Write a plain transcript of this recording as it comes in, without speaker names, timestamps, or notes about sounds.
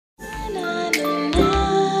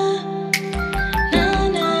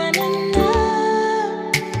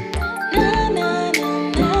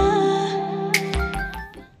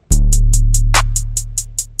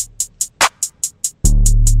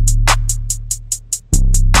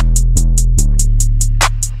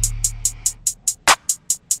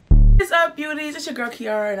up, beauties? It's your girl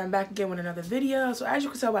KIARA, and I'm back again with another video. So as you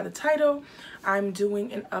can tell by the title, I'm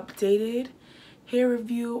doing an updated hair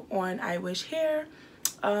review on iwish hair.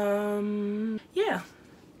 Yeah,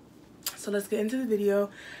 so let's get into the video.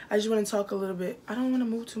 I just want to talk a little bit. I don't want to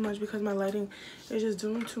move too much because my lighting is just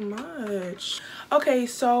doing too much. Okay,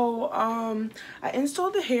 so I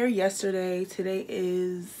installed the hair yesterday. Today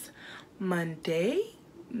is Monday.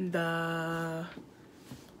 What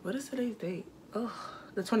is today's date? Oh,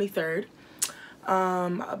 the 23rd.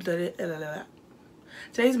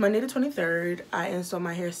 Today's Monday the 23rd. I installed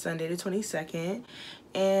my hair Sunday the 22nd,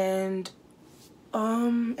 and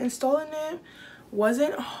installing it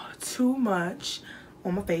wasn't too much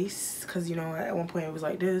on my face because, you know, at one point it was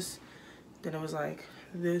like this, then it was like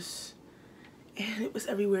this, and it was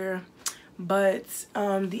everywhere. But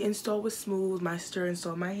the install was smooth. My sister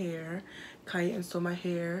installed my hair. Kaya installed my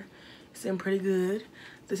hair. It's in pretty good.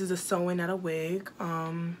 This is a sewing, not a wig.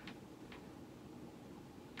 You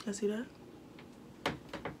see that?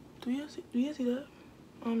 Do you see that?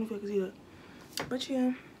 I don't know if I can see that. But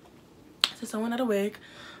yeah, it's a sewing, not a wig.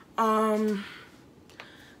 The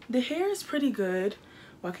hair is pretty good.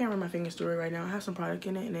 Well, I can't run my fingers through it right now. I have some product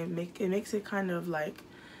in it, and it makes it kind of like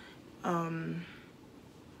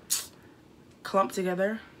clump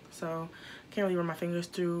together. So I can't really run my fingers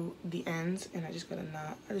through the ends, and I just got a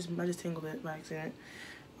knot. I just tangled it by accident.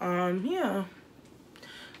 Yeah.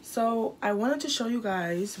 So I wanted to show you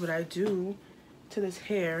guys what I do to this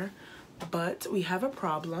hair, but we have a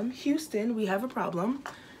problem. Houston, we have a problem.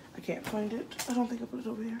 I can't find it. I don't think I put it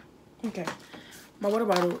over here. Okay. My water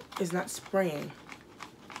bottle is not spraying.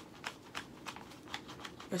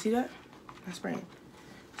 You see that? Not spraying.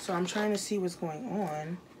 So I'm trying to see what's going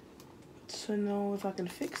on to know if I can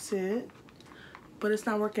fix it, but it's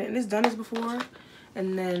not working. And it's done this before,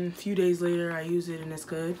 and then a few days later I use it and it's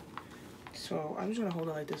good. So I'm just gonna hold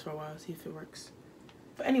it like this for a while, see if it works.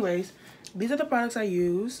 But anyways, these are the products I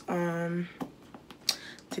use.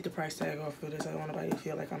 Take the price tag off for this. I don't want nobody to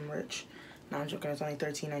feel like I'm rich. No, I'm joking. It's only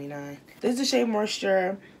 $13.99. This is the Shea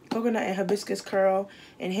Moisture Coconut and Hibiscus Curl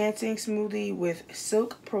Enhancing Smoothie with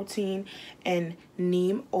Silk Protein and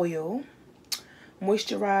Neem Oil.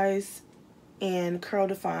 Moisturize and curl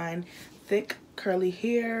define thick curly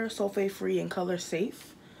hair, sulfate free and color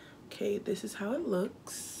safe. Okay, this is how it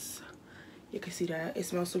looks. You can see that it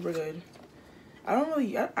smells super good.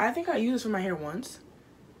 I think I used this for my hair once,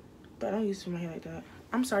 but I don't use it for my hair like that.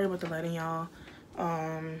 I'm sorry about the lighting, y'all.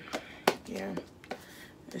 Yeah,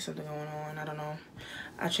 there's something going on. I don't know.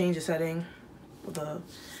 I changed the setting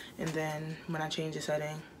and then when I changed the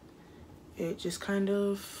setting, it just kind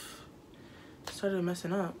of started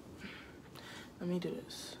messing up. Let me do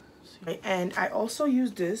this. And I also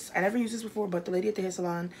use this. I never used this before, but the lady at the hair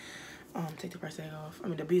salon, take the price tag off. I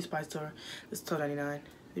mean, the beauty supply store, this is $12.99.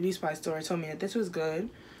 The beauty supply store told me that this was good.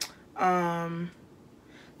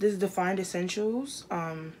 This is Defined Essentials.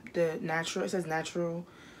 The natural, it says natural,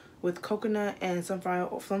 with coconut and sunflower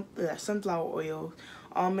oil,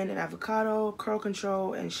 almond and avocado, curl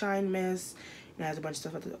control and shine mist. It has a bunch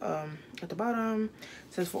of stuff at the bottom.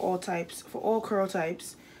 It says for all types, for all curl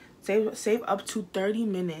types. Save up to 30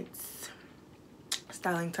 minutes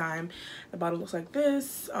styling time. The bottle looks like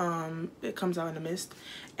this. It comes out in a mist,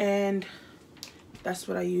 and that's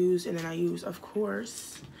what I use. And then I use, of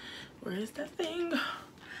course, where is that thing?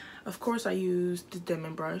 Of course, I use the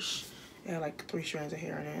Diamond brush. It had like 3 strands of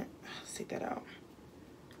hair in it. Let's take that out.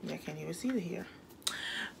 Yeah, I can't even see the hair.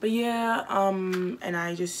 But yeah, and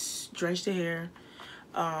I just drench the hair,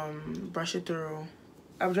 brush it through.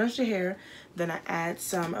 I drench the hair, then I add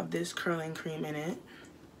some of this curling cream in it,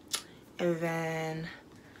 and then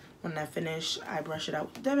when I finish, I brush it out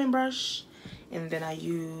with the Diamond brush, and then I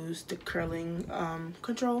use the curling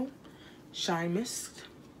control shine mist,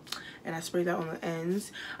 and I spray that on the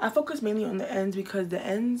ends. I focus mainly on the ends because the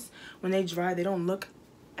ends, when they dry, they don't look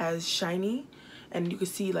as shiny. And you can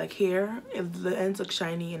see like here, if the ends look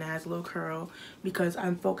shiny and it has a little curl, because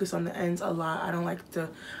I'm focused on the ends a lot. I don't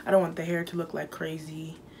want the hair to look like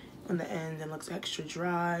crazy on the ends and looks extra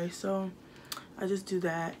dry. So I just do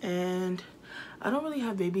that. And I don't really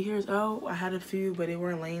have baby hairs out. I had a few, but they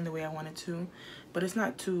weren't laying the way I wanted to. But it's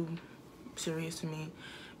not too serious to me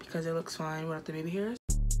because it looks fine without the baby hairs.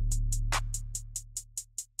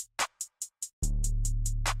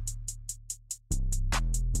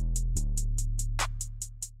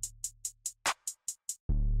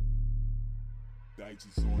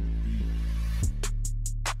 Digits on the beat.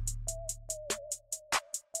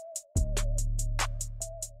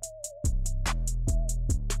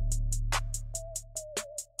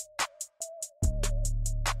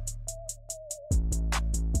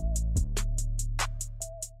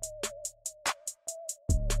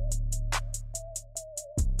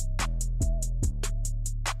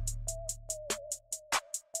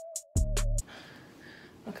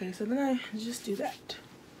 Okay, so then I just do that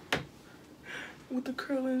with the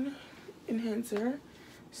curling enhancer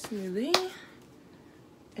smoothie.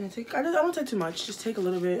 And I don't take too much, just take a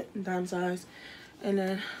little bit, dime size, and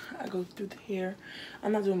then I go through the hair.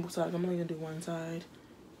 I'm not doing both sides, I'm only gonna do one side.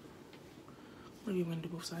 Maybe I'm gonna do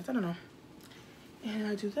both sides, I don't know. And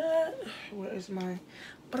I do that. Where is my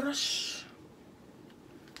brush?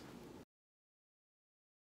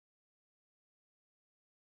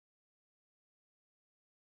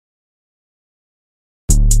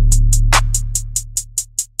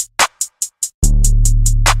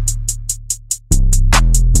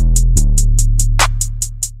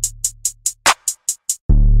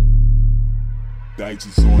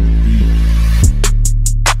 Digits on the beat.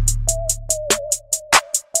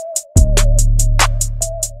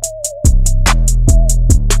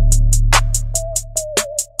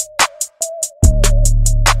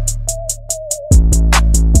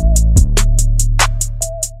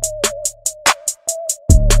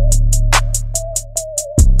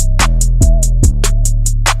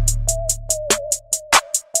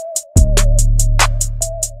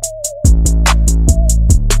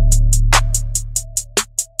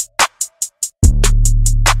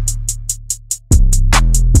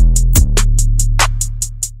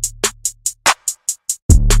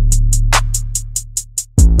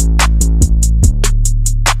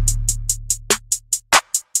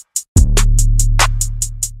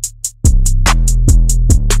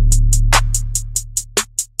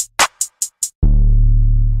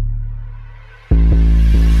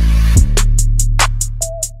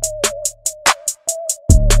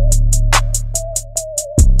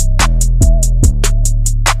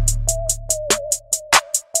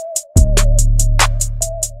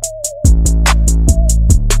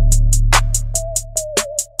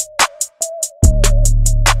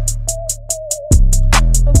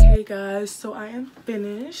 Guys, so I am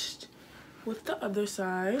finished with the other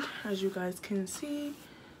side. As you guys can see,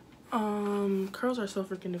 curls are so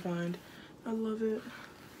freaking defined. I love it,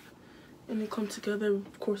 and they come together,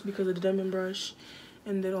 of course, because of the diamond brush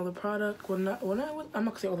and then all the product. I'm not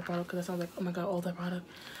gonna say all the product because that sounds like, oh my god, all the product,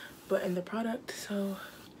 but in the product. So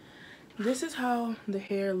this is how the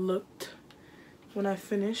hair looked when I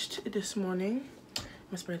finished it this morning. I'm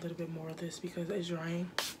gonna spray a little bit more of this because it's drying.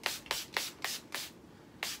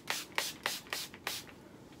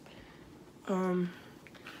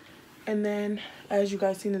 And then, as you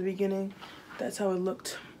guys seen in the beginning, that's how it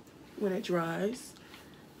looked when it dries.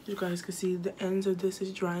 You guys can see the ends of this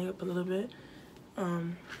is drying up a little bit.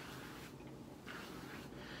 I'm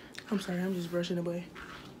sorry, I'm just brushing away.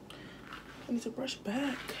 I need to brush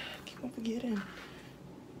back. I keep on forgetting.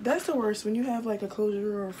 That's the worst, when you have like a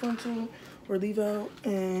closure or a frontal or leave out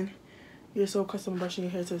and you're so accustomed to brushing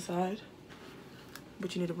your hair to the side,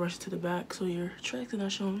 but you need to brush it to the back so your tracks are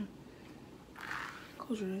not showing.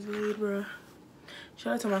 Closure is laid, bruh.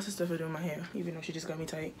 Shout out to my sister for doing my hair, even though she just got me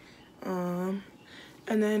tight. And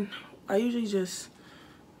then I usually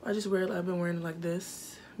I just wear it, I've been wearing it like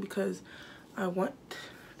this because I want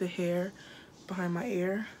the hair behind my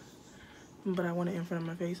ear, but I want it in front of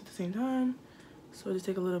my face at the same time. So I just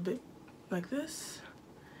take a little bit like this,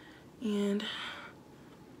 and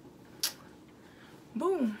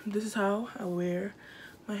boom, this is how I wear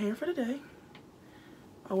my hair for the day.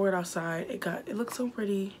 I wore it outside. It looks so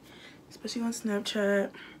pretty, especially on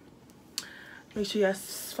Snapchat. Make sure you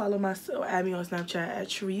guys follow add me on Snapchat at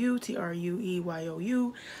Trueyu,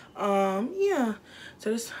 TRUEYOU. Yeah.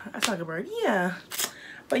 So that's like a bird. Yeah.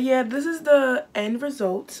 But yeah, this is the end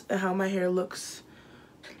result of how my hair looks.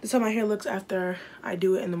 This is how my hair looks after I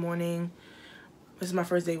do it in the morning. This is my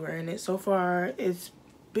first day wearing it. So far, it's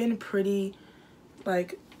been pretty,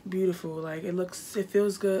 like, beautiful. Like, it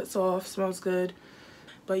feels good, soft, smells good.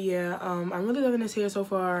 But yeah, I'm really loving this hair so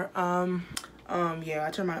far. Yeah,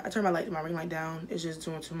 I turned my ring light down. It's just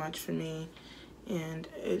doing too much for me, and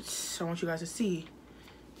I want you guys to see.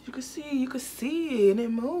 You can see, and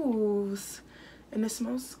it moves, and it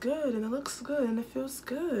smells good, and it looks good, and it feels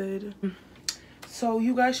good. So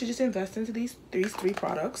you guys should just invest into these three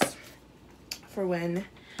products for when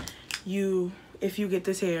if you get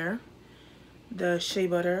this hair: the shea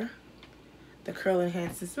butter, the curl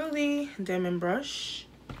enhancing smoothie, diamond brush,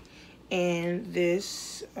 and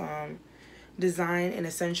this Design and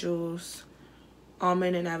Essentials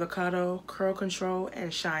almond and avocado curl control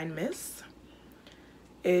and shine mist.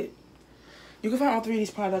 You can find all three of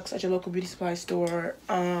these products at your local beauty supply store,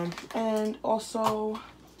 and also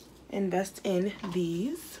invest in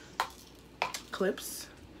these clips.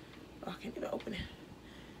 Oh, I can't even open it.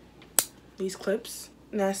 These clips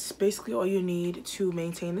And that's basically all you need to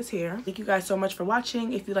maintain this hair. Thank you guys so much for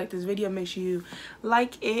watching. If you like this video, make sure you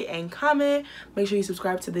like it and comment. Make sure you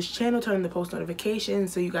subscribe to this channel, turn on the post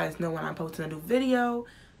notifications so you guys know when I'm posting a new video.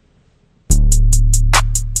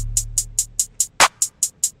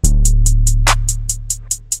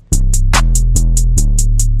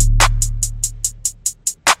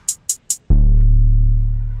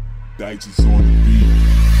 Daichi's on the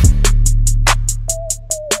beat.